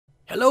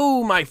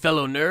Hello, my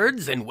fellow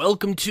nerds, and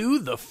welcome to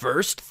The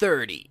First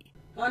 30.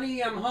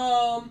 Honey, I'm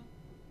home.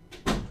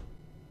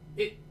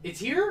 It's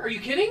here? Are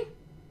you kidding?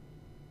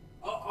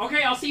 Oh,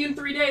 okay, I'll see you in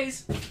 3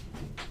 days.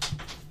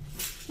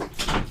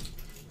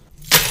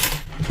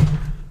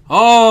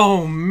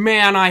 Oh,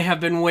 man, I have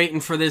been waiting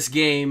for this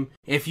game.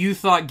 If you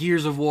thought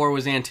Gears of War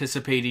was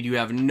anticipated, you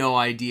have no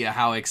idea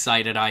how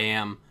excited I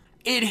am.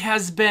 It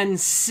has been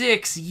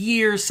 6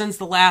 years since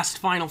the last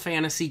Final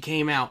Fantasy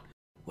came out.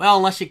 Well,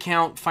 unless you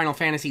count Final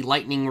Fantasy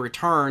Lightning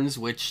Returns,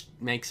 which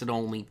makes it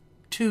only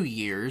 2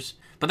 years.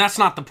 But that's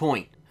not the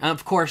point. And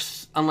of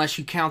course, unless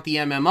you count the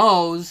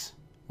MMOs,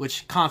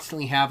 which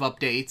constantly have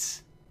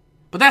updates.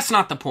 But that's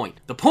not the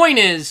point. The point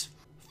is,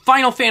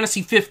 Final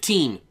Fantasy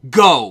 15,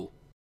 go!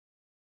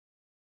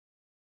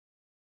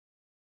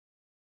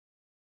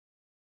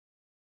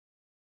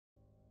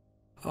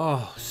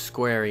 Oh,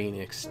 Square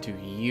Enix, do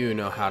you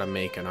know how to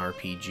make an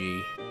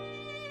RPG?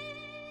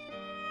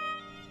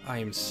 I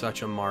am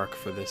such a mark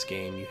for this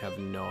game, you have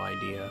no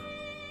idea.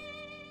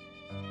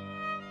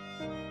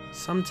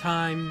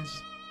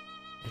 Sometimes,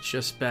 it's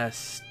just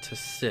best to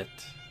sit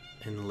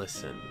and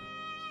listen.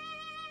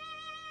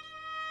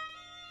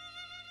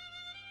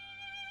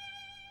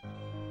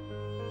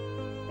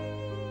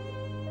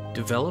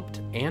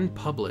 Developed and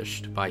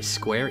published by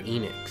Square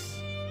Enix,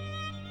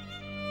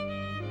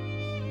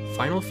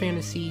 Final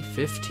Fantasy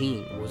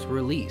 15 was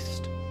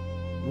released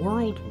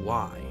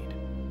worldwide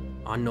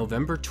on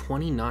November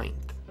 29th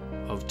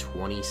of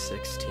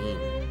 2016.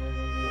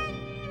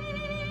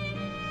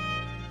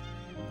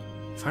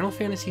 Final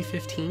Fantasy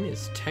 15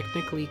 is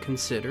technically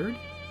considered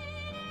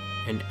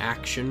an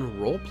action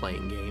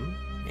role-playing game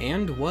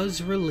and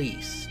was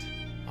released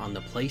on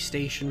the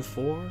PlayStation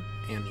 4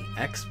 and the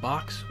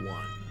Xbox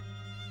One.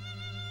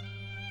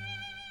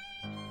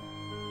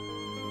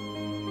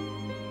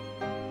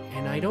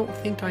 And I don't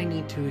think I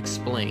need to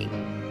explain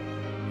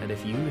that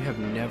if you have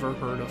never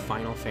heard of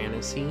Final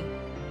Fantasy,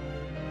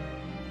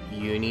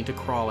 you need to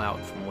crawl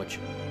out from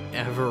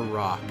whichever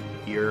rock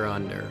you're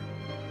under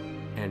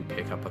and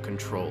pick up a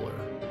controller.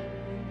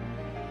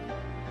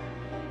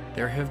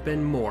 There have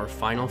been more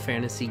Final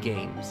Fantasy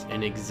games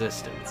in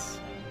existence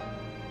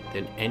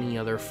than any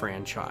other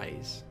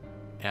franchise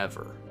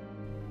ever.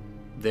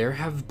 There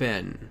have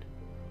been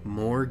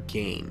more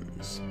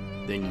games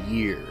than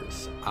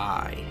years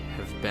I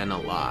have been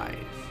alive.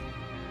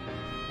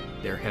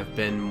 There have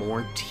been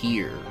more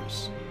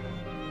tears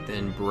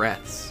than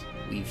breaths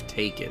we've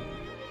taken.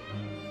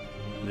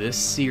 This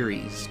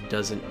series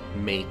doesn't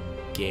make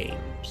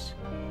games.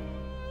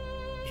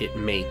 It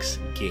makes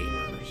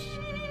gamers.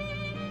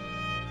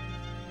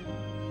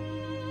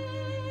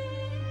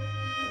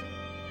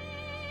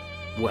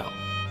 Well,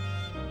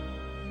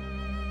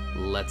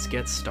 let's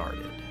get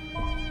started.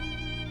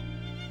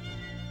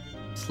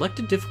 Select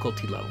a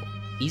difficulty level.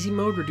 Easy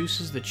mode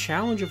reduces the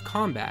challenge of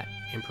combat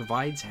and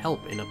provides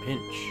help in a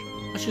pinch.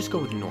 Let's just go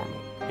with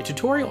normal. A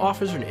tutorial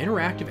offers an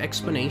interactive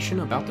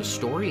explanation about the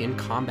story and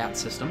combat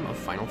system of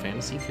Final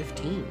Fantasy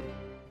 15.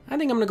 I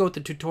think I'm gonna go with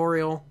the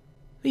tutorial.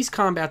 These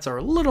combats are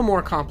a little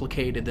more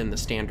complicated than the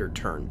standard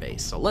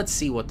turn-based, so let's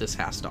see what this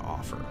has to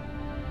offer.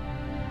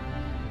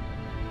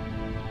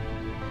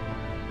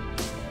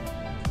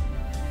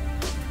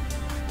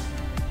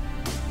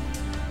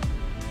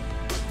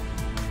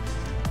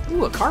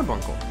 Ooh, a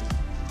carbuncle.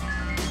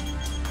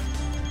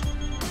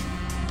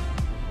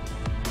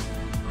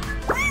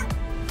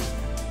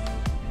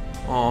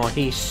 Oh,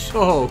 he's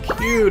so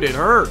cute, it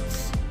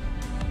hurts.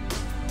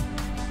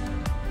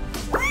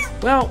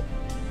 Well,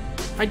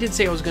 I did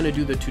say I was going to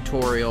do the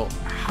tutorial.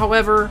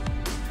 However,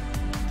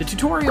 the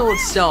tutorial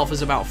itself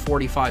is about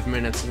 45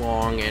 minutes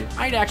long, and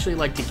I'd actually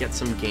like to get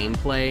some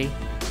gameplay.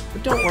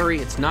 But don't worry,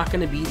 it's not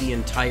going to be the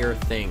entire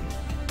thing.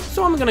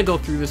 So I'm going to go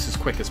through this as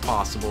quick as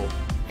possible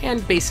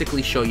and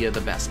basically show you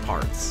the best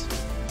parts.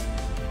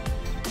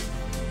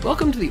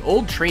 Welcome to the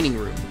Old Training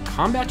Room.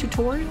 Combat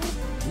tutorial?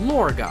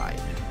 Lore guide.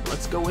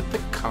 Let's go with the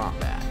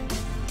combat.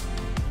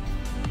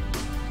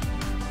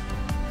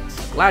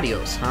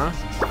 Gladios, huh?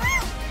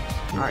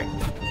 Alright.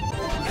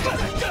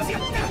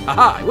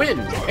 Haha, I win!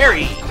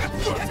 Parry!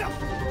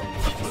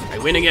 I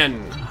win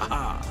again!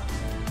 Haha.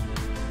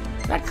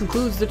 That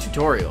concludes the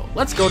tutorial.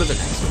 Let's go to the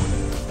next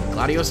one.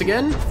 Gladios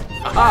again?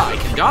 Haha, I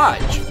can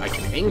dodge! I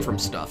can hang from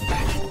stuff.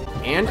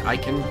 And I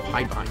can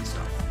hide behind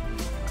stuff.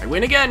 I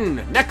win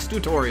again! Next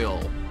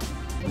tutorial!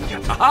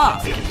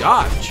 Haha, I can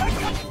dodge!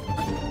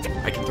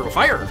 I can throw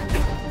fire!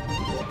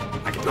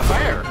 I can throw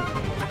fire!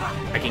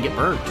 I can get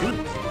burned too!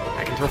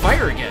 I can throw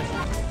fire again!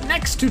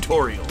 Next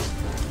tutorial!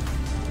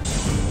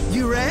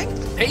 You rang?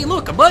 Hey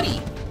look, a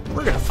buddy!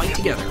 We're gonna fight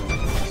together.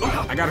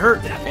 Oh, I got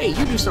hurt. Hey,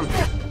 you do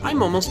something.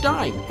 I'm almost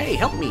dying. Hey,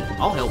 help me.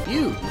 I'll help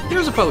you.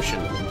 Here's a potion.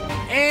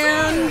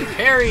 And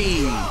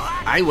parry!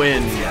 I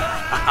win!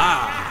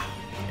 Haha!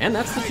 And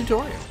that's the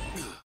tutorial.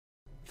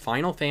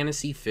 Final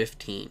Fantasy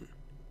 15.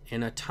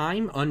 In a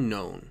time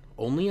unknown,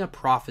 only a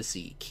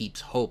prophecy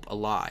keeps hope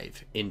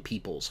alive in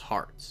people's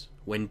hearts.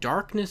 When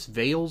darkness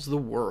veils the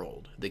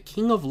world, the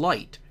King of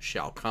Light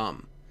shall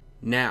come.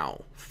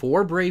 Now,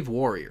 4 brave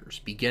warriors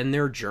begin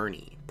their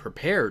journey,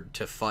 prepared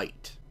to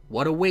fight.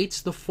 What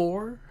awaits the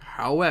 4,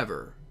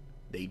 however,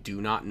 they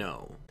do not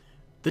know.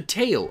 The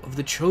tale of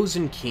the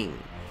chosen king,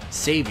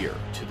 savior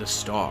to the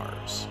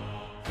stars.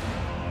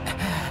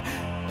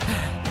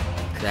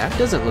 That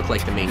doesn't look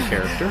like the main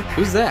character.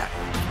 Who's that?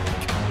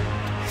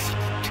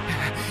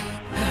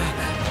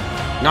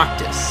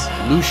 Noctis,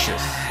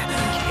 Lucius,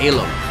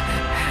 Caleb.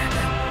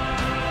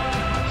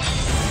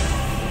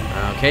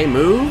 Okay,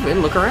 move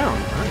and look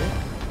around. Alright.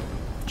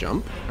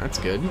 Jump. That's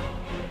good.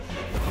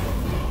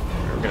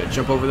 We're gonna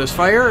jump over this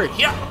fire.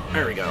 Yeah!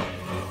 There we go.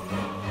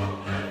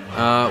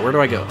 Where do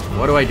I go?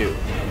 What do I do?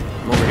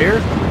 I'm over here.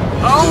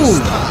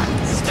 Oh!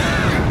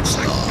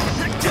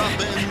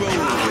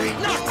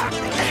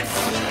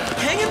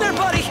 Hang in there,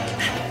 buddy!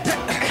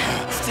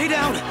 Stay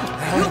down.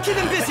 We'll keep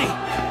him busy.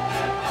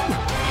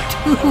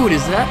 Dude,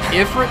 is that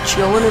Ifrit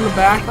chilling in the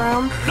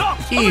background?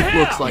 He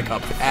looks like a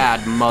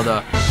bad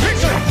mother.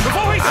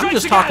 I'm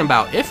just talking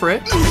about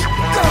Ifrit.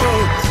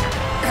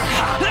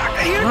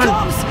 Here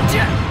comes!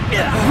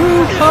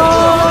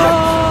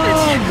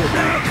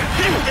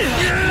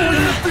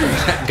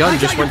 That gun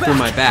just went through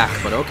my back,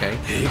 but okay.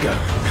 Here you go.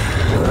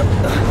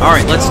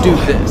 Alright, let's do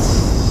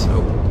this.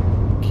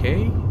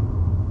 Okay.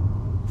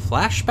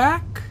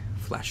 Flashback?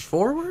 Flash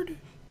forward?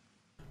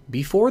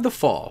 Before the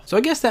fall. So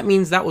I guess that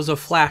means that was a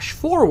flash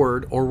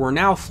forward, or we're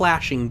now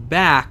flashing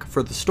back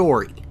for the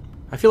story.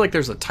 I feel like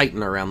there's a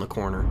Titan around the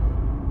corner.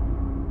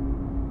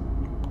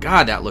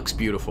 God, that looks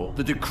beautiful.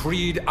 The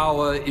decreed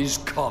hour is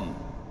come.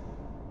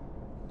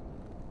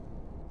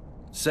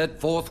 Set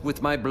forth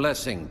with my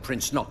blessing,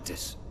 Prince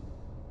Noctis.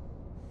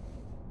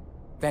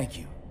 Thank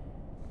you,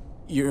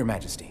 Your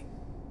Majesty.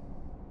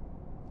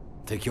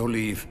 Take your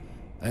leave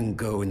and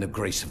go in the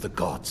grace of the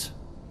gods.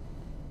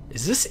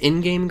 Is this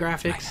in-game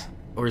graphics?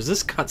 Or is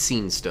this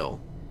cutscene still?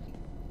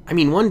 I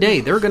mean, one day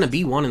they're gonna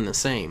be one and the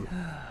same.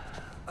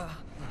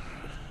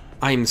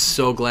 I'm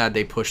so glad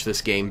they pushed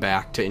this game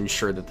back to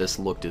ensure that this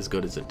looked as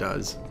good as it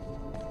does.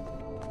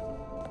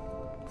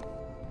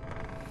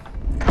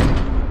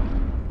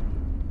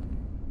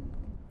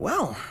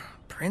 Well,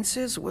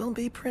 princes will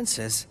be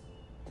princes.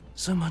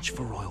 So much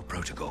for royal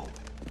protocol.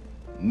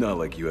 Not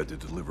like you had to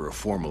deliver a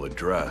formal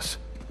address.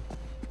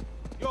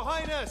 Your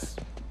Highness!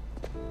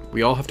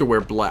 We all have to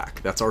wear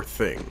black. That's our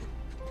thing.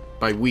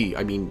 By we,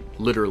 I mean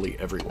literally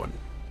everyone.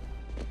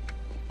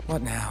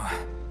 What now?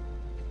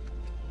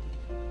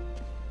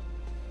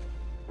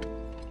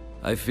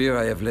 I fear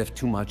I have left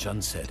too much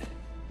unsaid.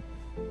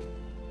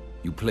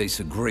 You place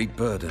a great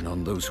burden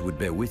on those who would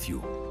bear with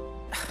you.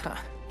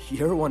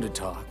 You're one to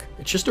talk.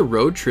 It's just a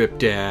road trip,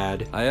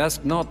 Dad. I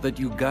ask not that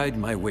you guide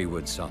my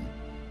wayward son,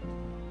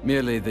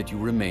 merely that you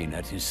remain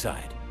at his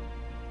side.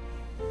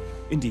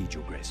 Indeed,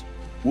 Your Grace.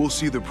 We'll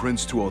see the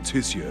prince to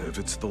Alticia if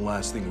it's the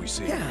last thing we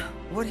see. Yeah,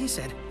 what he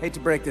said. Hate to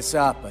break this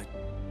up, but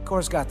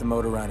Kor's got the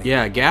motor running.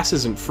 Yeah, gas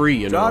isn't free,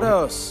 you know.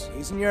 Stratos,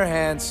 he's in your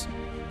hands.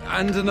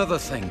 And another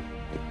thing.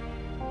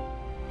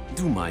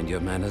 Do mind your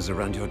manners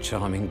around your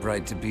charming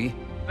bride-to-be.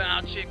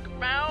 Bow chicka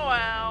bow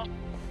wow.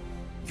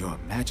 Your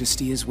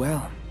Majesty as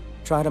well.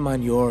 Try to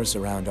mind yours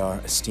around our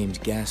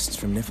esteemed guests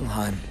from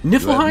Niflheim. You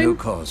have no Niflheim?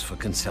 cause for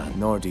concern.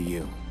 Nor do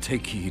you.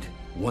 Take heed.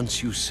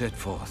 Once you set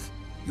forth,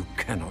 you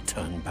cannot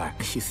turn back.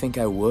 You think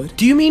I would?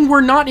 Do you mean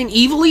we're not in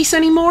Evilise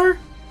anymore?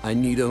 I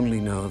need only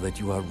know that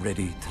you are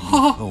ready to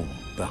leave home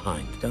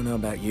behind. Don't know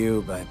about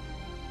you, but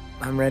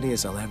I'm ready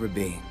as I'll ever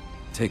be.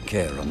 Take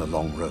care on the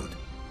long road.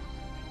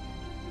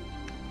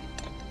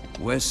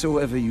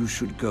 Wheresoever you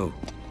should go,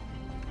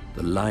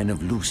 the line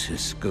of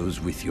Lucis goes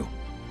with you.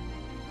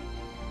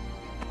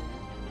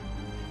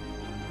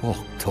 Walk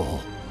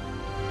tall,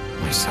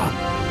 my son.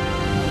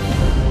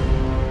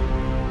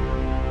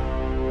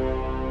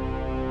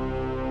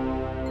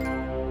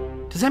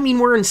 Does that mean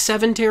we're in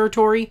 7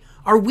 territory?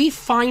 Are we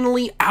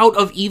finally out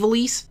of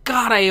Evilise?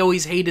 God, I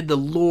always hated the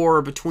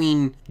lore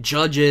between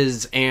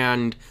judges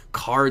and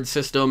card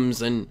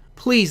systems, and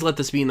please let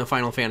this be in the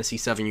Final Fantasy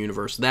VII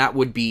universe. That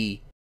would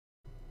be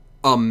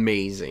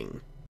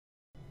amazing.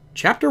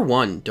 Chapter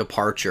 1,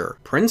 Departure.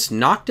 Prince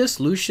Noctis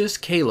Lucius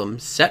Calum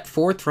set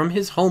forth from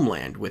his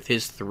homeland with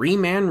his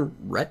 3-man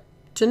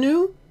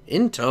retinue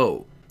in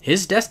tow.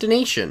 His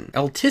destination,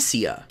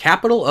 Alticia,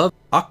 capital of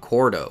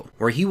Accordo,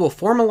 where he will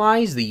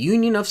formalize the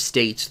union of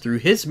states through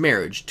his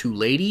marriage to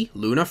Lady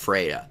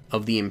Lunafreya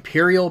of the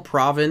imperial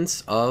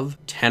province of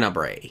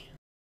Tenebrae.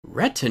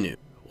 Retinue?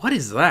 What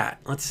is that?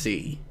 Let's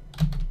see.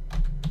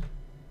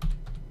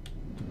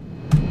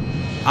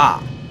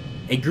 Ah.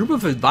 A group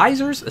of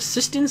advisors,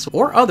 assistants,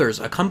 or others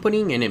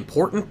accompanying an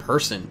important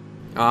person.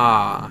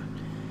 Ah,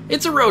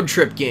 it's a road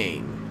trip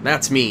game.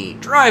 That's me,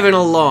 driving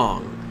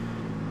along.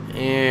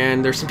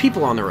 And there's some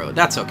people on the road.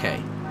 That's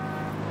okay.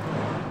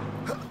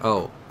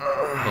 Oh,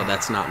 well,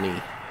 that's not me.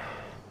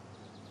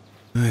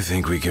 I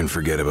think we can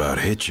forget about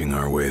hitching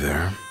our way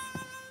there.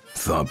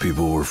 Thought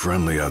people were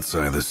friendly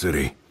outside the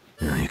city.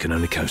 You can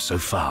only go so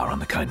far on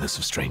the kindness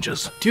of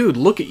strangers. Dude,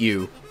 look at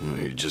you.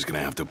 You're just gonna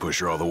have to push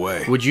her all the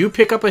way. Would you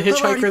pick up a I've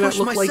already hitchhiker that pushed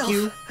looked like myself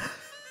you?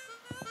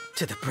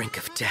 to the brink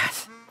of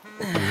death.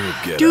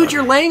 Get Dude, up.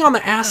 you're laying on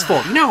the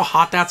asphalt. You know how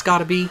hot that's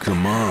gotta be?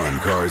 Come on,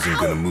 car isn't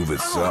gonna move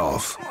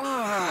itself.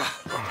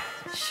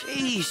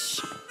 Sheesh.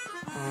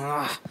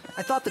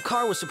 I thought the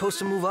car was supposed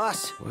to move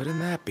us. Wouldn't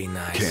that be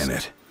nice? Can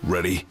it?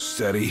 Ready,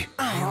 steady.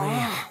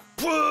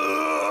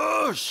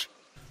 Push!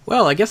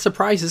 Well, I guess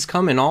surprises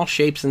come in all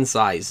shapes and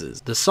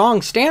sizes. The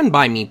song Stand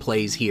By Me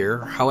plays here,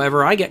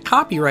 however, I get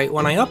copyright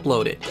when I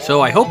upload it.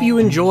 So I hope you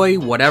enjoy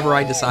whatever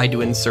I decide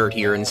to insert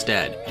here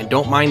instead. And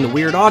don't mind the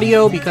weird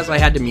audio because I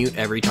had to mute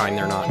every time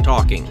they're not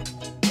talking.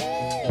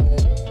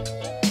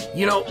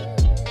 You know,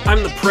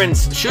 I'm the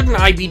prince. Shouldn't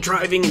I be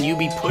driving and you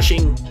be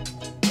pushing?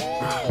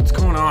 What's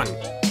going on?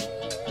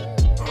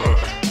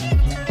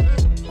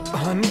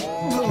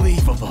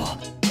 Unbelievable.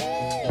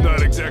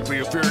 Not exactly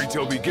a fairy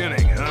tale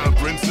beginning, huh,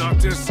 Prince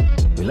Noctis?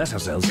 We let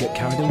ourselves get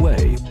carried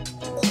away.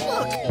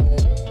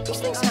 Look, these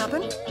things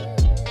happen.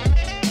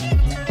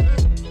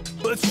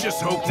 Let's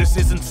just hope this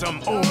isn't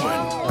some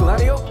omen.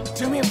 Gladio,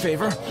 do me a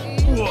favor.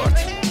 What?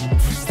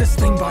 Push this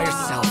thing by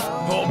yourself.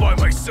 All by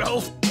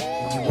myself?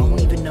 You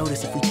won't even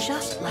notice if we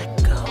just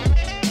let go.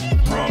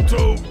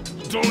 Pronto,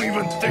 don't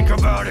even think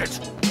about it.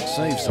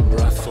 Save some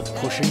breath for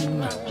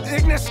pushing.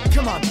 Ignis,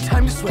 come on,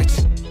 time to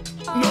switch.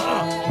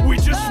 Nuh-uh, we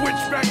just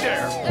switched back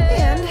there.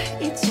 And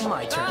it's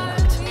my turn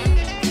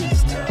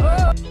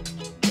now.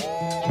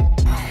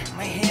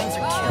 My hands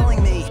are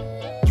killing me.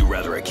 You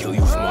rather I kill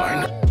you with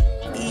mine?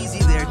 Easy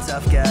there,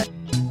 tough guy.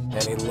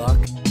 Any luck?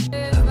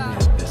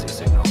 Busy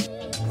signal.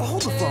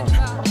 Hold the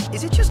phone.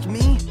 Is it just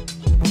me?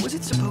 Or was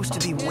it supposed to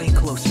be way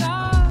closer?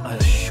 I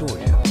assure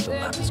you, the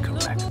map is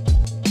correct.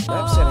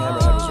 Map said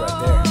Hammerhead was right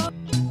there.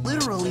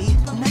 Literally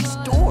next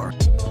door.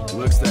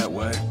 Looks that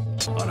way.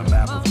 On a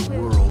map of the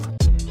world.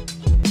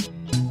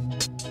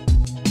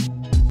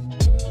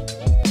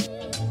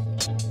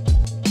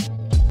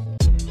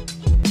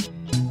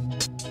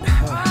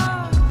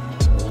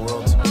 The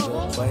world's a big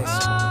old place.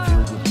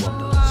 Filled with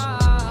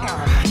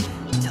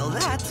wonders. Tell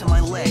that to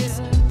my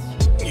legs.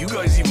 You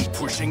guys even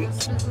pushing?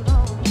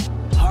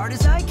 Hard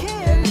as I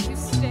can.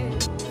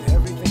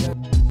 Everything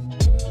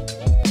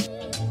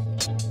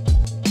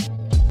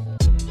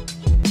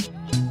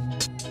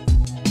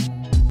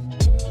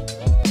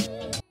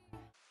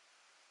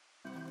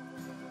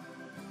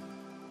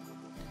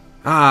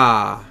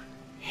Ah,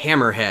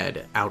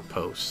 Hammerhead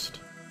Outpost.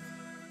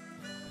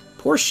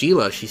 Poor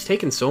Sheila, she's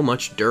taken so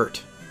much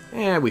dirt.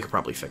 We could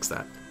probably fix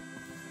that.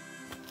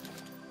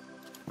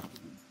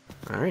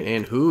 Alright,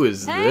 and who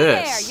is Hey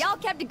this? there, y'all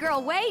kept a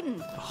girl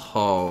waiting.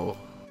 Oh.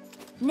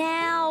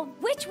 Now,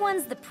 which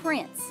one's the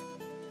prince?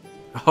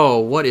 Oh,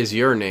 what is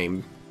your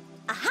name?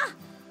 Aha!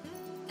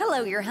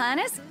 Hello, your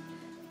highness.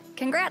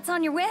 Congrats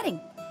on your wedding.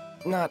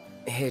 not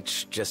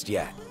hitched just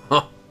yet.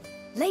 Huh.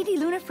 Lady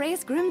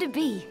Lunafreya's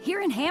groom-to-be,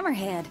 here in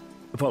Hammerhead.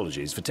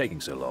 Apologies for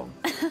taking so long.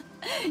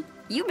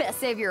 You best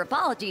save your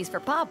apologies for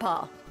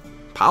Pawpaw.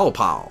 Pow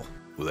Pow.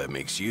 Well, that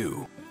makes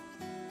you.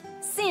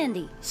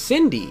 Cindy,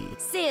 Cindy.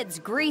 Sid's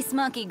grease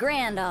monkey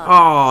granddaughter.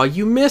 Oh,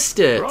 you missed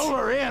it. Roll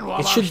her in while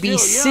It should I'm be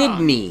still young.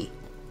 Sydney.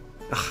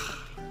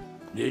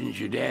 Didn't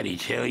your daddy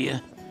tell you?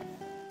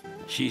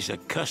 She's a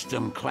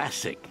custom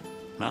classic,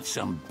 not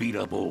some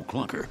beat-up old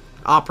clunker.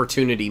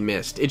 Opportunity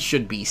missed. It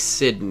should be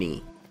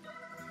Sydney.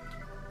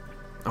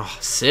 Oh,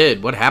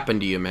 Sid, what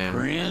happened to you, man?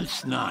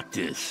 Prince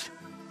Noctis.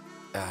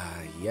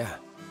 Yeah.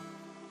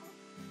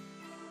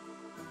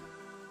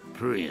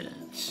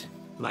 Prince.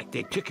 Like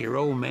they took your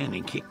old man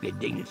and kicked the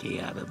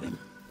dignity out of him.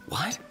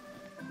 What?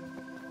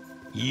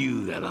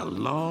 You got a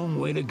long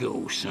way to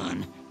go,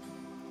 son.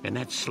 And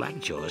that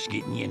slackjaw's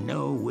getting you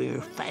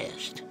nowhere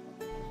fast.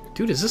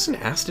 Dude, is this an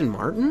Aston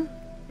Martin?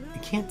 I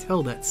can't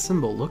tell. That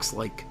symbol looks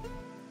like...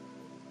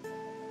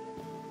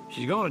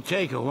 She's gonna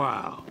take a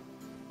while.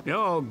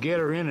 Y'all get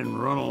her in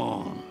and run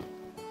along.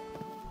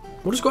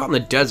 We'll just go out in the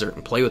desert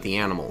and play with the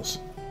animals.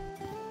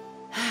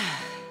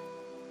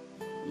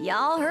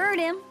 Y'all heard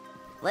him.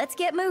 Let's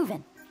get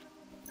moving.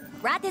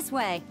 Right this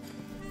way.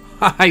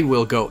 I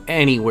will go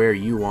anywhere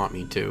you want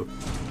me to.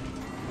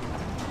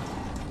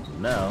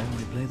 Now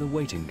we play the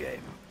waiting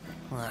game.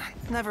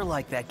 Never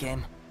liked that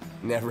game.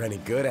 Never any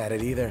good at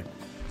it either.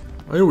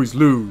 I always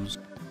lose.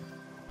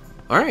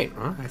 Alright,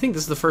 well, I think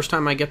this is the first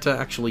time I get to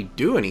actually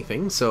do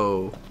anything,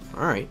 so...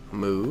 Alright,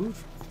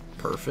 move.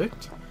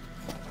 Perfect.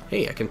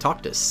 Hey, I can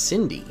talk to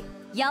Cindy.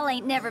 Y'all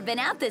ain't never been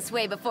out this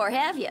way before,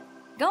 have you?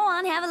 Go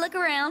on, have a look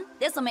around.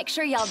 This'll make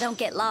sure y'all don't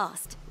get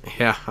lost.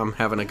 Yeah, I'm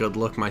having a good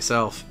look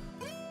myself.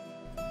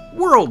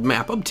 World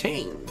map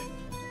obtained.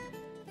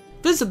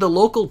 Visit the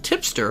local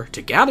tipster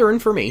to gather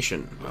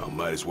information. Well,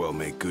 might as well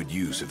make good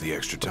use of the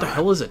extra time. What the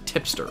hell is a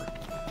tipster?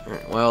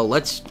 Alright, well,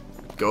 let's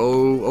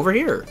go over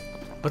here.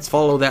 Let's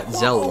follow that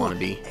Zell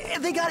wannabe.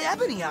 They got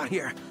Ebony out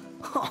here.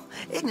 Oh,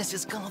 Ignis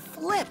is gonna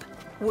flip.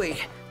 Wait,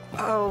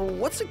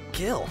 what's a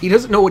gill? He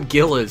doesn't know what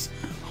gill is.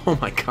 Oh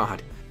my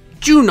god.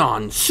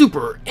 Junon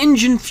Super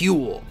Engine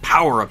Fuel.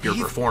 Power up your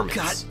performance.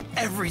 Got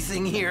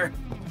everything here.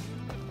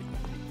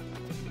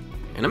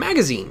 And a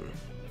magazine.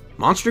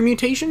 Monster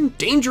mutation,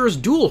 dangerous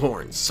dual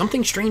horns.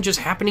 Something strange is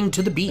happening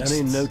to the beasts.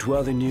 Any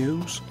noteworthy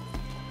news?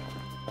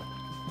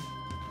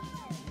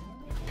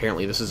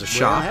 Apparently this is a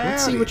shop.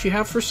 Let's see what you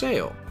have for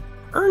sale.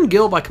 Earn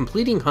gil by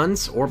completing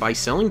hunts or by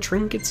selling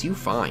trinkets you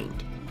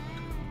find.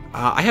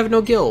 I have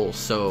no gil,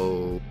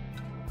 so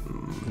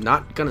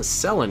not gonna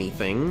sell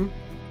anything.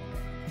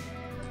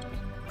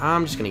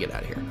 I'm just gonna get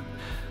out of here.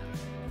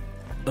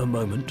 A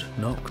moment,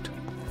 Noct.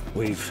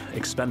 We've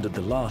expended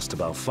the last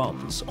of our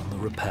funds on the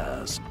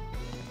repairs.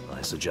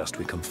 I suggest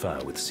we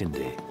confer with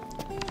Cindy.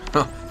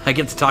 Huh, I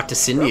get to talk to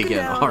Cindy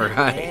again.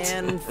 Alright.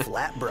 And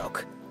flat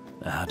broke.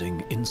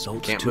 Adding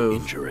insult Can't to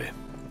move. injury.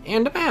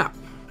 And a map.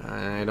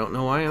 I don't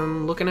know why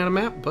I'm looking at a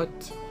map, but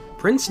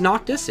Prince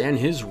Noctis and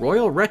his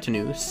royal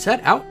retinue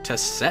set out to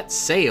set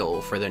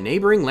sail for the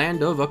neighboring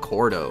land of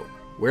Accordo,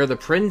 where the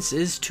prince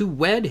is to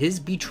wed his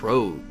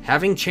betrothed,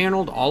 having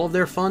channeled all of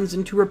their funds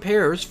into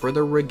repairs for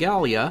the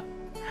regalia.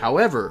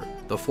 However,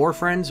 the four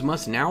friends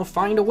must now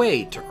find a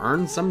way to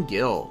earn some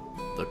gil,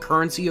 the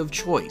currency of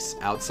choice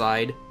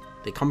outside.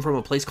 They come from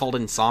a place called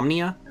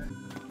Insomnia.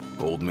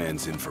 Old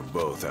man's in for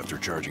both after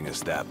charging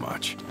us that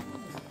much.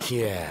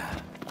 Yeah,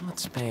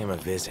 let's pay him a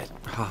visit.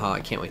 Haha, I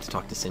can't wait to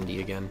talk to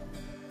Cindy again.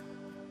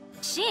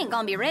 She ain't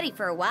gonna be ready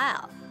for a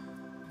while.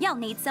 Y'all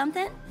need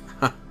something?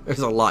 There's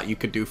a lot you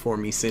could do for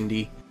me,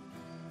 Cindy.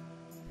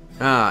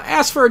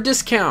 Ask for a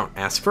discount.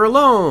 Ask for a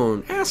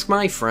loan. Ask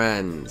my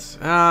friends.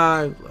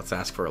 Let's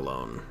ask for a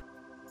loan.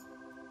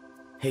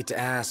 Hate to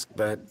ask,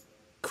 but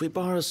could we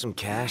borrow some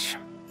cash?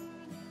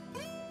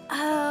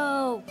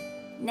 Oh,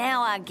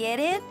 now I get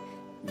it.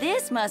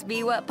 This must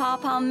be what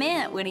Pawpaw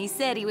meant when he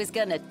said he was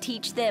gonna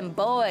teach them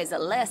boys a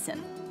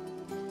lesson.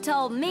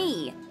 Told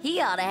me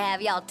he ought to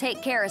have y'all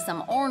take care of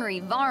some ornery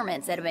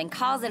varmints that have been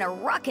causing a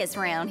ruckus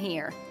round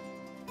here.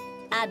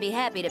 I'd be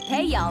happy to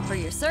pay y'all for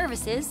your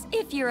services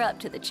if you're up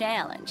to the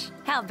challenge.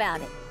 How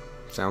about it?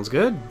 Sounds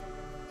good.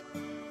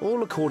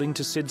 All according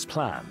to Sid's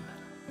plan.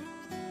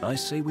 I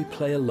say we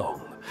play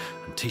along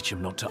and teach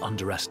him not to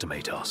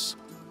underestimate us.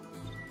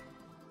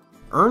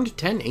 Earned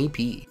 10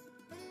 AP.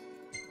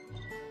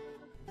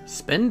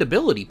 Spend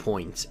ability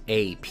points,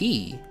 AP,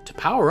 to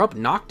power up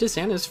Noctis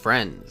and his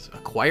friends.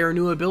 Acquire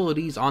new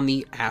abilities on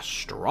the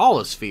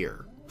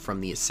Astralosphere from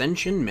the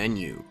Ascension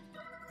menu.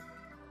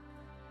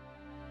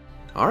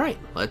 Alright,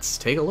 let's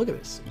take a look at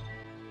this.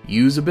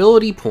 Use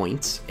ability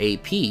points,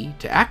 AP,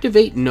 to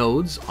activate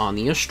nodes on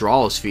the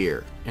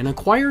Astralosphere, and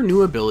acquire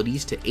new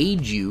abilities to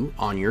aid you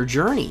on your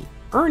journey.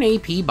 Earn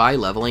AP by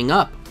leveling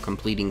up,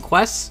 completing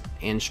quests,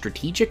 and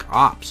strategic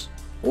ops,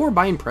 or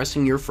by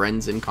impressing your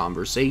friends in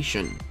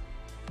conversation.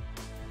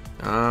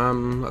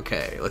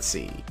 Okay, let's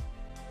see.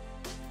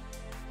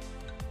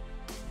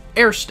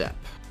 Airstep.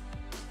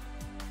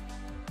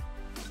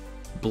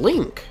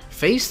 Blink.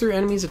 Phase through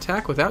enemies'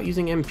 attack without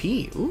using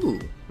MP. Ooh,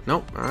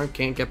 nope, I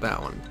can't get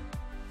that one.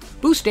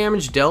 Boost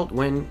damage dealt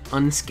when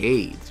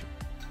unscathed.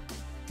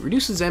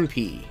 Reduces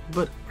MP,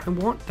 but I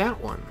want that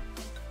one.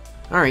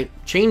 Alright,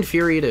 Chained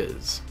Fury it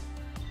is.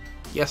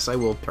 Yes, I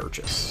will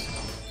purchase.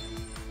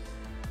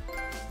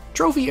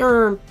 Trophy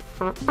earned.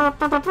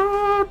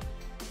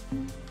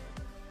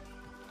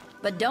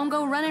 But don't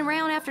go running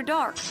around after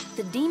dark.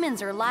 The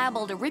demons are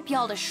liable to rip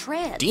y'all to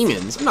shreds.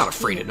 Demons? I'm not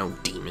afraid of no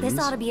demons. This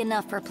ought to be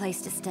enough for a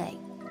place to stay.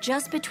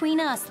 Just between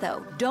us,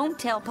 though. Don't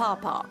tell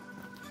Pawpaw.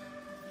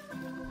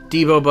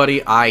 Debo,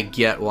 buddy, I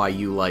get why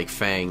you like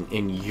Fang,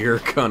 and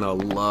you're gonna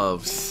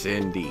love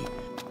Cindy.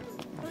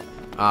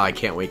 I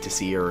can't wait to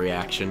see your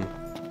reaction.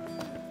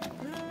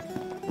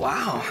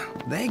 Wow,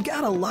 they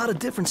got a lot of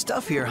different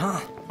stuff here, huh?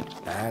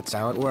 That's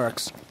how it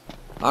works.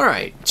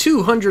 Alright,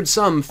 200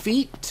 some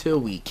feet till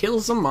we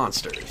kill some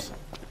monsters.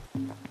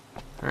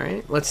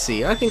 Alright, let's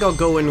see. I think I'll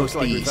go in with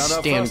the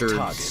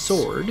standard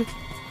sword.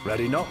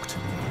 Ready, Noct?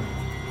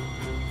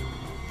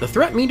 The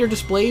threat meter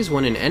displays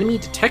when an enemy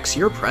detects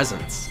your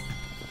presence.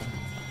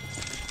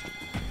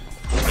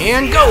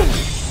 And go!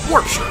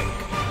 Warp Strike.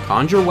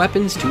 Conjure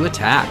weapons to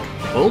attack.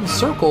 Hold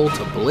circle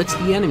to blitz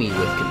the enemy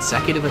with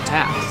consecutive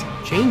attacks.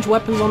 Change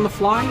weapons on the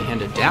fly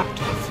and adapt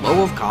to the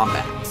flow of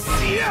combat.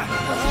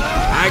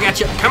 I got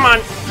you. Come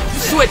on.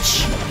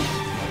 Switch.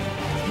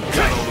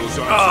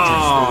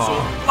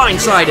 Oh,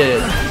 blindsided.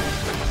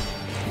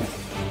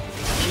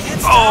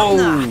 Oh,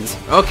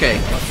 okay.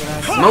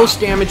 Most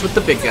damage with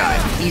the big guy.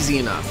 Easy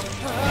enough.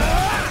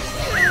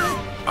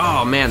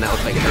 Oh man, that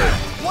looked like it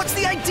hurt. What's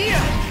the idea?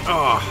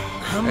 Oh,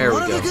 I'm there we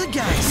one go. of the good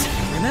guys,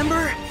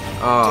 remember?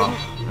 Oh,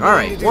 all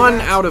right.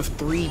 1 out of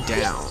 3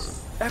 down.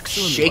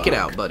 Excellent Shake it work.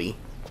 out, buddy.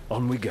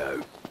 On we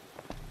go.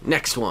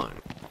 Next one.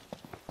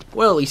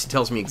 Well, at least it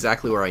tells me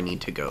exactly where I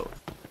need to go.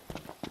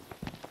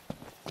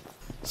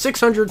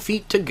 600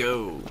 feet to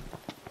go.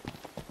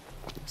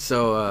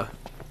 So,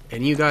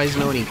 and you guys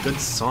know any good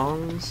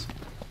songs?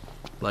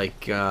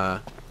 Like,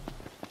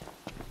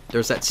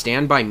 there's that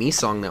Stand By Me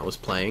song that was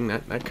playing.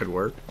 That could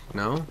work.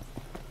 No?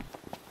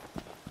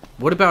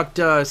 What about,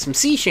 some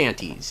sea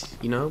shanties?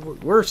 You know,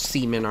 we're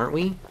seamen, aren't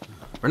we?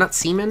 We're not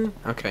seamen?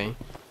 Okay.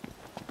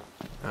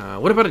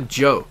 What about a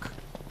joke?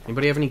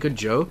 Anybody have any good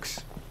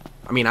jokes?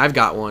 I mean, I've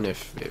got one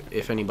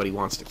if anybody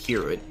wants to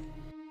hear it.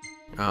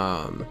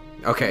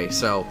 Okay,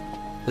 so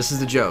this is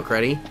the joke.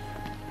 Ready?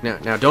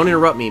 Now don't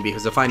interrupt me,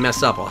 because if I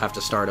mess up, I'll have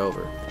to start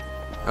over.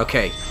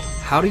 Okay,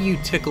 how do you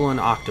tickle an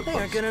octopus?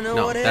 They're gonna know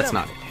No, what hit that's 'em.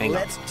 not it. Hang on.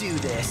 Let's do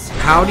this.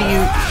 How do you...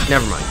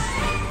 Never mind.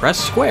 Press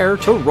square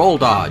to roll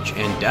dodge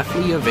and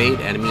deftly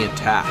evade enemy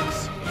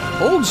attacks.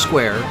 Hold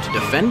square to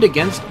defend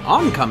against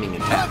oncoming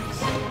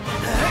attacks.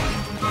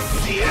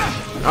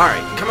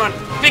 Alright, come on.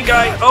 Big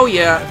guy. Oh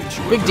yeah.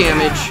 Big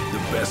damage. The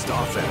best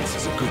offense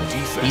is a good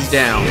defense. He's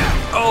down.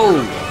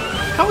 Oh!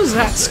 How is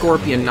that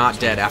scorpion not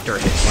dead after a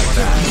hit like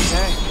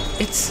that?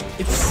 It's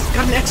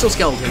got an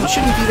exoskeleton. It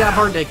shouldn't be that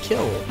hard to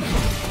kill.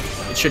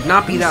 It should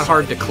not be that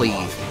hard to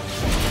cleave.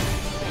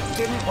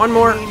 One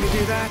more.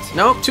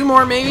 Nope, 2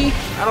 more maybe?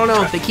 I don't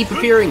know. They keep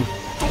appearing.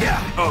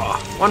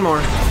 Oh, 1 more.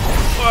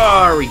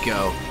 Oh, there we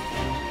go.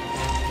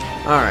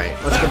 Alright,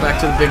 let's go back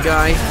to the big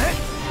guy.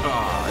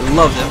 Oh, I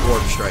love that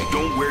warp strike.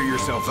 Don't wear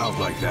yourself out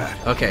like that.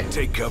 Okay.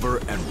 Take cover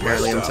and rest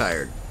Apparently I'm up.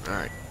 tired.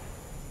 Alright.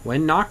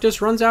 When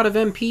Noctis runs out of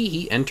MP,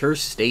 he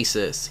enters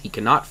stasis. He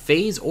cannot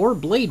phase or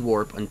blade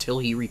warp until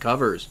he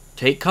recovers.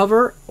 Take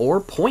cover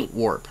or point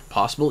warp,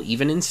 possible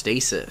even in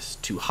stasis,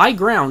 to high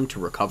ground to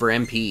recover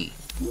MP.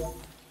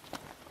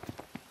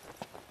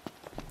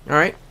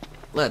 Alright,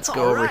 let's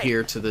go over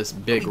here to this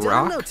big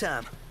rock. No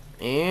time.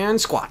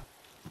 And squat.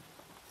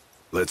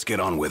 Let's get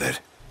on with it.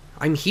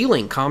 I'm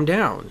healing, calm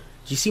down.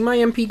 Do you see my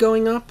MP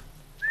going up?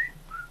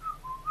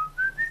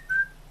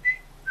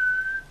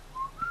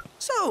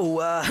 So,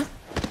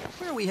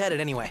 where are we headed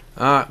anyway?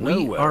 We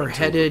Nowhere are until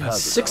headed repairs are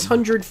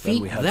 600 done. Then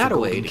feet we have that the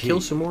way golden to kill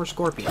key. some more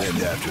scorpions.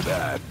 And after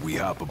that, we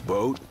hop a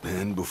boat,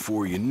 and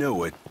before you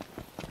know it,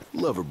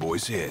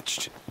 Loverboy's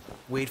hitched.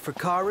 Wait for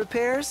car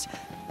repairs,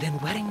 then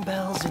wedding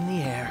bells in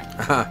the air.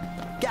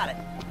 Got it.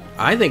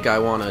 I think I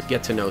want to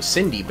get to know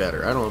Cindy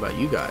better. I don't know about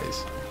you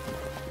guys.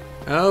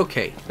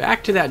 Okay,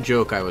 back to that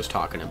joke I was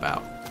talking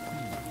about.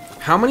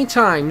 How many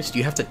times do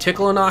you have to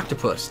tickle an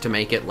octopus to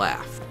make it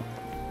laugh?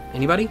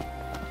 Anybody?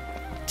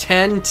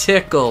 10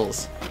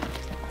 tickles.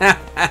 Ha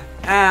ha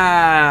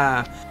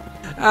ha!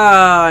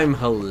 I'm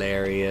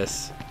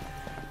hilarious.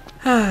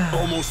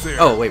 Almost there.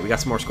 Oh, wait, we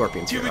got some more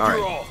scorpions Give here. it your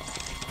Alright. all.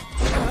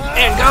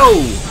 And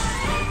go!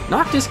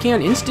 Noctis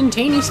can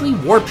instantaneously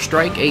warp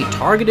strike a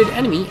targeted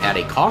enemy at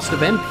a cost of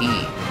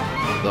MP.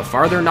 The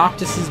farther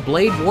Noctis's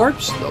blade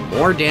warps, the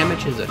more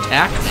damage his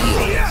attack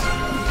deals.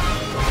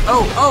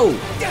 Oh!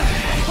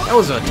 That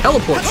was a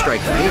teleport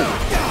strike for me.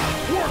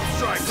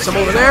 Some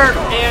over there,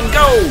 and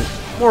go!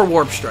 More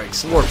warp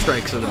strikes. Warp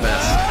strikes are the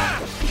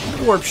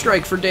best. Warp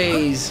strike for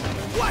days.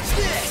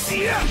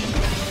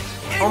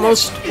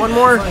 Almost. 1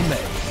 more.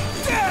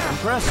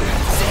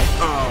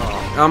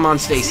 Oh, I'm on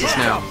stasis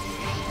now.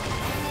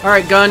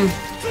 Alright, gun.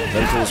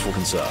 No cause for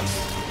concern.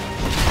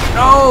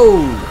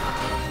 Oh!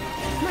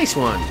 Nice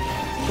one.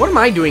 What am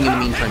I doing in the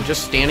meantime?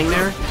 Just standing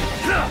there?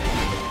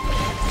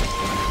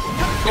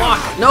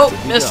 Block. Nope.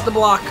 Missed the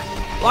block.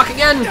 Block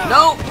again.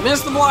 Nope.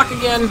 Missed the block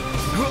again.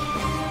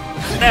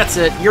 That's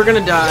it. You're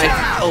gonna die.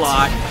 A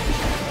lot.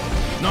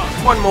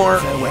 1 more.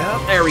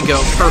 There we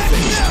go.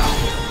 Perfect.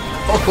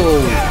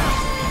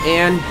 Oh.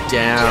 And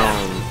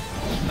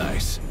down.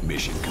 Nice.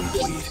 Mission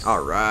complete.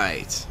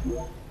 Alright.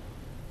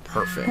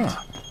 Perfect.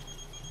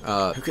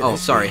 Oh,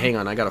 sorry. Hang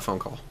on. I got a phone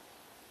call.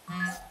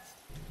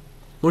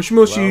 Moshi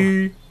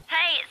moshi.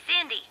 Hey, it's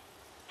Cindy.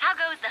 How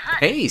goes the hunt?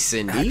 Hey,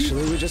 Cindy.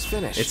 Actually, we just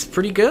finished. It's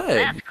pretty good.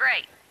 That's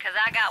great, because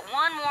I got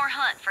one more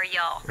hunt for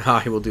y'all.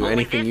 I will do Only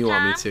anything this you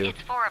want me time, to.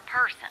 It's for a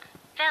person.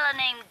 Fella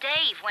named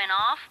Dave went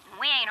off, and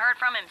we ain't heard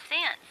from him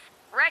since.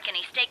 Reckon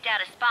he staked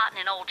out a spot in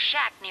an old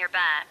shack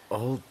nearby.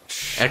 Old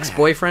shack.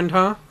 Ex-boyfriend,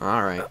 huh?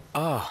 Alright.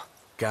 Oh,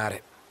 got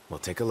it. We'll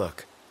take a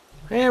look.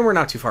 And we're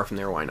not too far from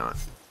there, why not?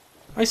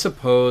 I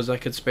suppose I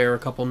could spare a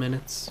couple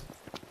minutes.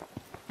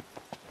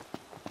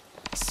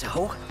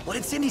 So, what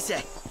did Cindy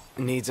say?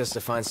 Needs us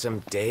to find some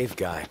Dave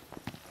guy.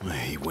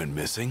 He went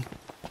missing.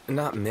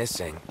 Not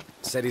missing.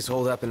 Said he's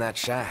holed up in that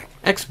shack.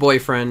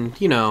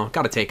 Ex-boyfriend, you know,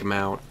 gotta take him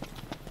out.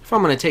 If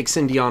I'm gonna take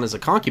Cindy on as a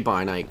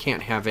concubine, I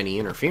can't have any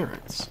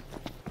interference.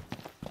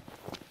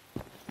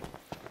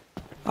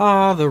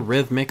 Ah, the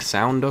rhythmic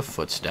sound of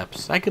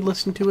footsteps. I could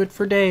listen to it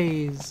for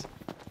days.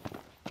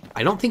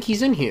 I don't think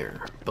he's in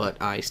here,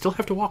 but I still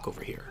have to walk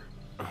over here.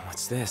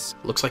 What's this?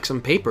 Looks like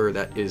some paper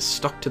that is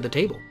stuck to the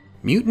table.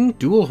 Mutant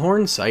dual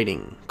horn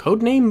sighting.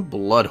 Codename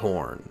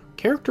Bloodhorn.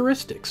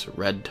 Characteristics: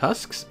 red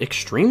tusks,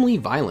 extremely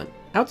violent.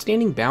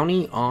 Outstanding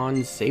bounty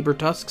on saber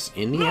tusks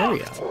in the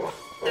area.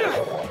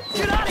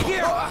 Get out of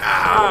here!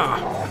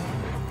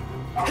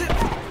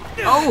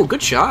 Oh,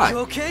 good shot. You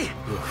okay?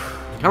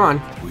 Come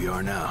on. We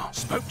are now.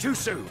 Spoke too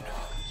soon.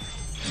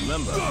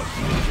 Remember,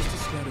 you're just as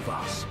scared of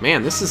us.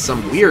 Man, this is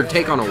some weird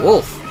take on a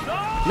wolf.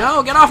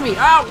 No, get off me!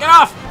 Ow, get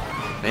off!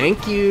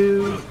 Thank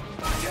you.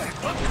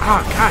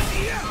 Oh, God.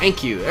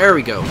 Thank you. There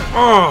we go.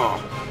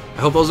 Oh! I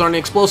hope those aren't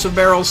explosive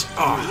barrels.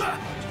 Oh.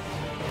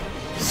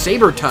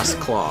 Saber tusk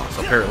claws.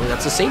 Apparently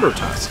that's a saber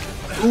tusk.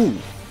 Ooh.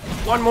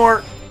 1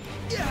 more.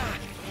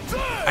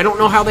 I don't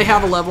know how they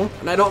have a level,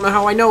 and I don't know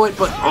how I know it,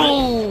 but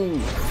oh!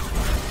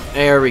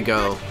 There we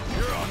go.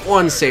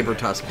 1 saber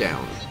tusk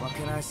down. What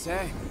can I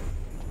say?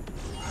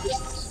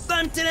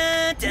 What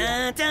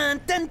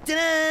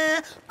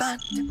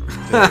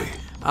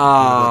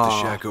about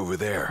the shack over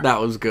there?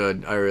 That was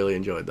good. I really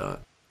enjoyed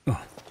that.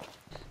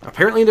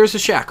 Apparently there's a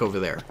shack over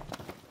there.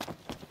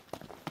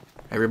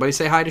 Everybody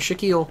say hi to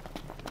Shaquille.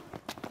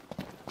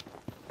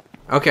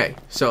 Okay,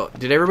 so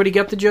did everybody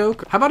get the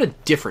joke? How about a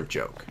different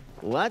joke?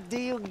 What do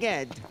you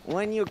get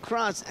when you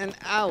cross an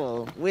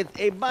owl with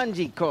a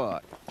bungee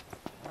cord?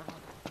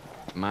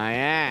 My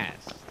ass.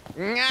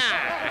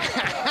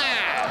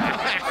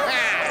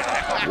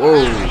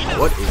 Whoa,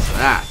 what is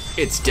that?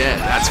 It's dead,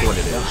 that's what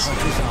it is.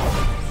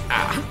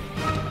 Ah.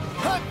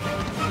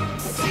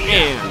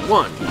 And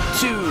 1, 2, 3.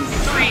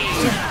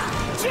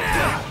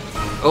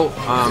 Oh,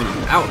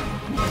 out.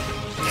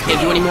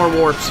 Can't do any more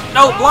warps.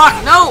 No, block,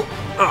 no!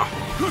 Ugh.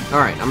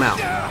 Alright, I'm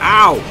out.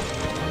 Ow!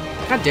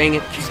 God dang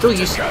it, still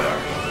used to it.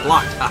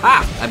 Blocked.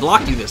 Aha! I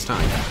blocked you this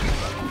time.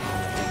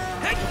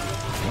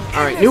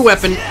 Alright, new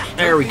weapon.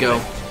 There we go.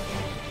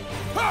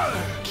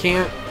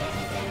 Can't.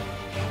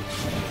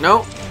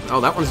 No. Oh,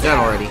 that one's dead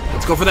already.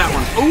 Let's go for that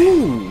one.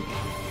 Ooh!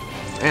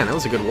 Man, that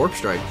was a good warp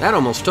strike. That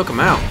almost took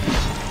him out.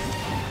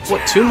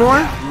 What, 2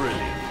 more?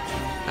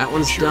 That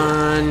one's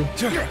done.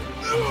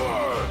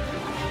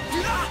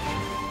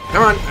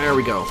 Come on, there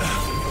we go.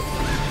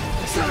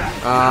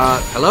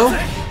 Hello?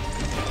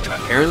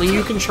 Apparently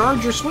you can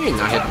charge your swing.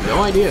 I had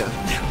no idea.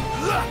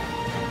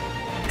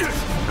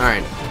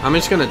 Alright, I'm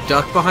just gonna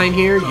duck behind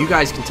here. You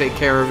guys can take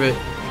care of it.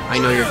 I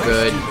know you're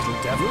good.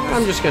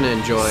 I'm just gonna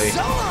enjoy.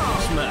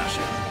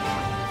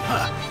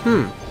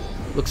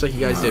 Looks like you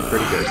guys did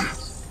pretty good.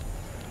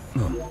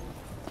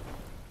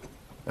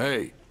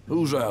 Hey,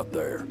 who's out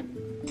there?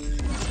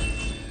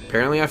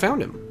 Apparently I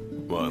found him.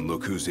 Well, and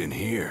look who's in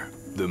here.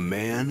 The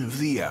man of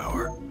the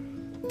hour.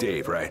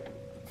 Dave, right?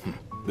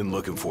 Been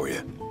looking for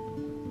you.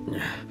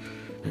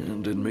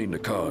 Didn't mean to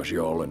cause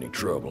y'all any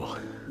trouble.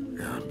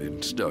 I've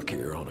been stuck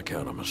here on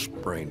account of my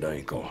sprained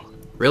ankle.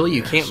 Really?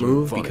 You can't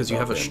move because you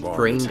have a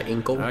sprained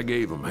ankle? I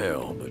gave him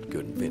hell, but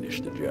couldn't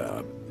finish the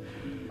job.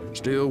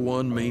 Still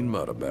one mean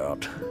mutt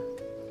about.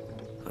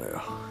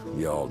 Well,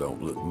 y'all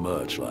don't look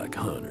much like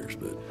hunters,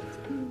 but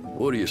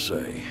what do you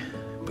say?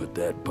 Put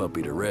that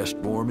puppy to rest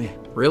for me?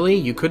 Really?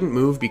 You couldn't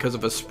move because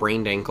of a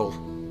sprained ankle?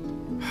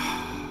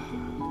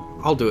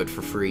 I'll do it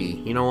for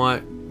free. You know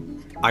what?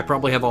 I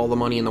probably have all the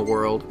money in the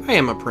world. I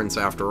am a prince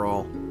after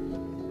all.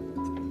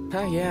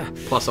 Oh, yeah.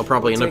 Plus, I'll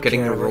probably end up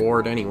getting the care of it.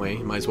 reward anyway.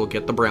 Might as well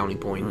get the brownie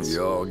points.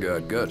 Y'all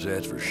got guts,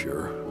 that's for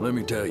sure. Let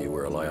me tell you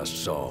where I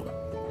last saw him.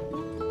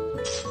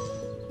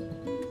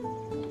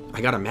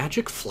 I got a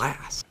magic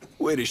flask.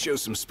 Way to show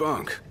some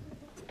spunk.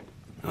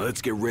 Now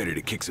let's get ready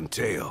to kick some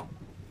tail.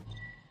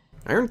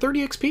 I earned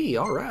 30 XP,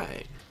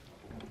 alright.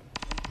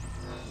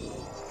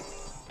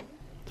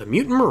 The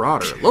Mutant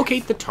Marauder.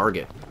 Locate the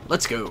target.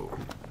 Let's go.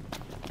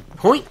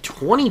 Point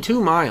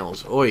 22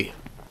 miles. Oi.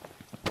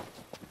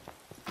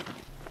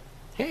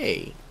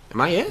 Hey,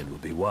 am I it? It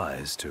would be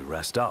wise to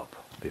rest up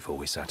before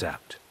we set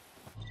out.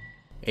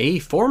 A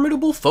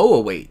formidable foe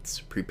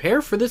awaits.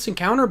 Prepare for this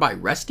encounter by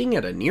resting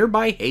at a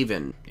nearby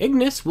haven.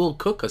 Ignis will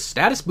cook a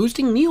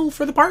status-boosting meal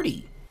for the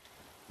party.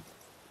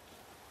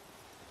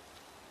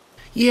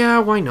 Yeah,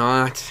 why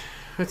not?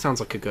 That sounds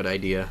like a good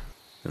idea.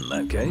 In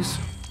that case,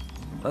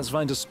 let's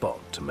find a spot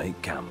to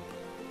make camp.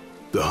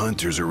 The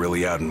hunters are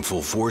really out in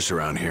full force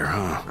around here,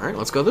 huh? Alright,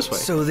 let's go this way.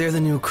 So they're the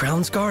new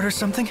Crown's Guard or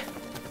something?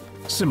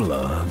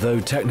 Similar, though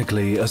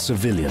technically a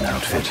civilian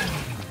outfit.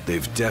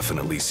 They've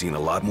definitely seen a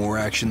lot more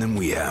action than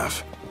we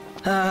have.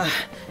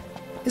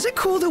 Is it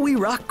cool that we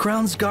rock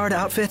Crown's Guard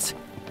outfits?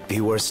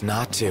 Be worse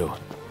not to.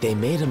 They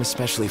made them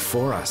especially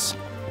for us.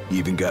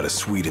 Even got a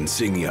sweet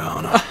insignia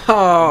on them.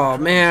 Oh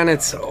man,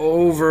 it's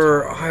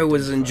over. I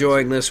was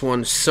enjoying this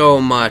one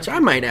so much. I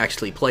might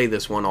actually play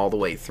this one all the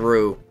way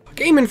through.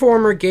 Game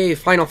Informer gave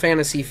Final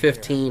Fantasy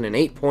XV an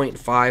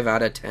 8.5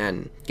 out of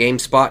 10.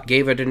 GameSpot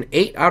gave it an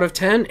 8 out of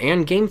 10,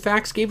 and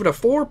GameFAQs gave it a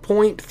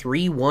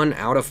 4.31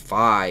 out of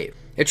 5.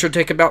 It should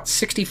take about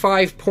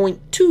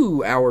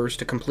 65.2 hours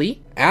to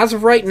complete. As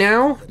of right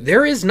now,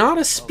 there is not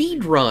a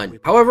speed run.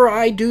 However,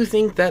 I do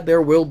think that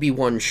there will be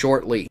one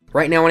shortly.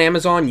 Right now on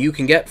Amazon, you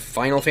can get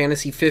Final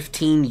Fantasy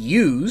XV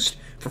used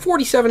for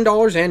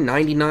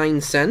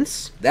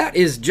 $47.99. That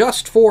is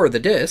just for the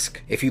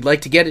disc. If you'd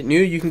like to get it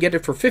new, you can get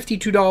it for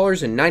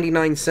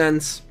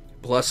 $52.99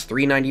 plus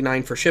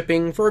 $3.99 for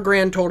shipping for a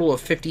grand total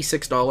of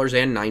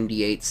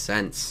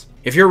 $56.98.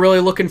 If you're really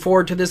looking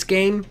forward to this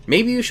game,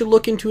 maybe you should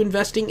look into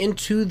investing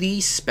into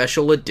the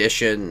Special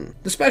Edition.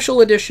 The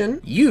Special Edition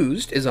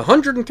used is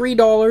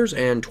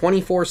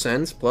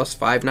 $103.24 plus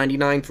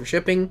 $5.99 for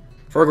shipping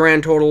for a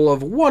grand total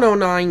of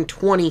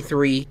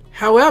 $109.23.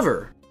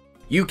 However,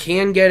 you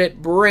can get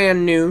it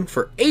brand new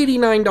for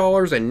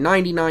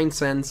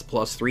 $89.99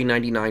 plus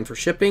 $3.99 for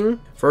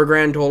shipping for a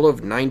grand total of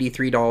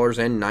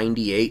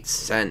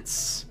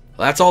 $93.98.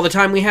 Well, that's all the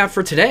time we have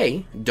for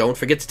today. Don't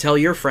forget to tell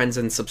your friends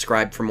and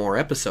subscribe for more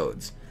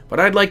episodes. But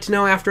I'd like to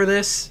know after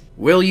this,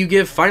 will you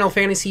give Final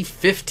Fantasy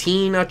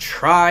XV a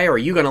try, or are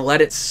you going to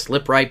let it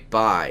slip right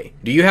by?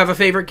 Do you have a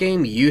favorite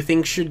game you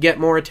think should get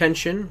more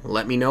attention?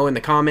 Let me know in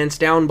the comments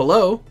down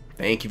below.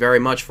 Thank you very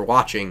much for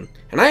watching.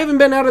 And I haven't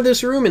been out of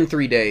this room in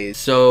 3 days,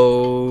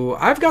 so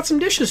I've got some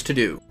dishes to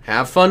do.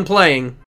 Have fun playing.